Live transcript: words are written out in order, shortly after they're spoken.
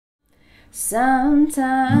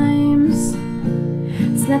Sometimes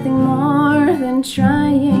it's nothing more than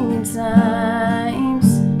trying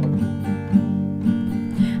times.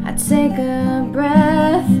 I take a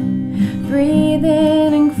breath, breathe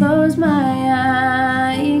in and close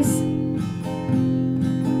my eyes.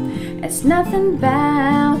 It's nothing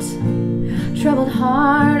about troubled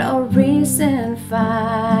heart or recent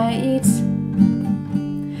fights.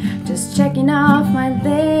 Just checking off my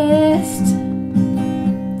list,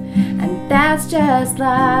 and that's just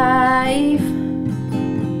life.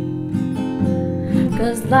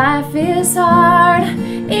 'Cause life is hard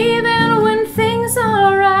even when things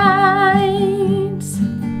are right.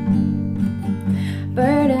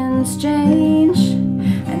 Burdens change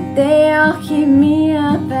and they all keep me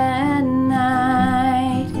up at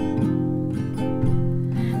night.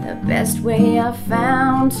 The best way I've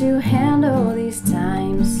found to handle these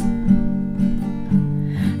times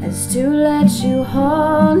is to let you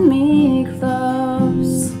hold me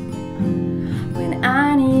close when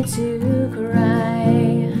I need to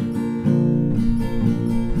cry.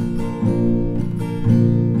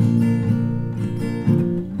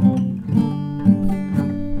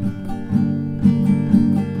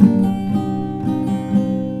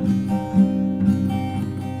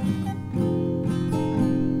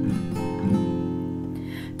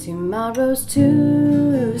 Tomorrow's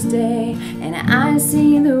Tuesday and I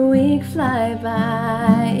see the week fly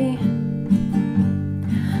by.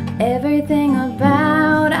 Everything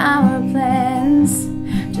about our plans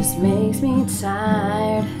just makes me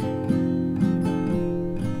tired.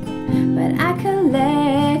 But I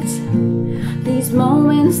collect these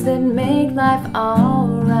moments that make life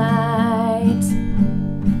alright.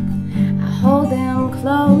 I hold them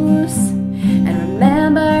close and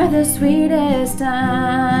remember the sweetest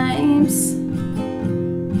times.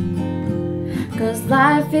 'Cause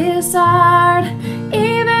life is hard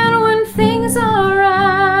even when things are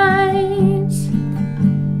right.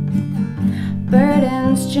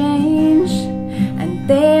 Burdens change and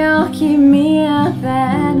they all keep me up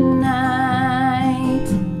at night.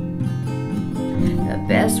 The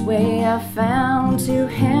best way I've found to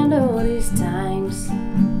handle these times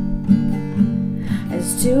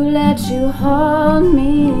is to let you hold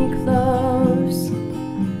me close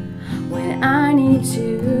when I need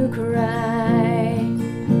to cry.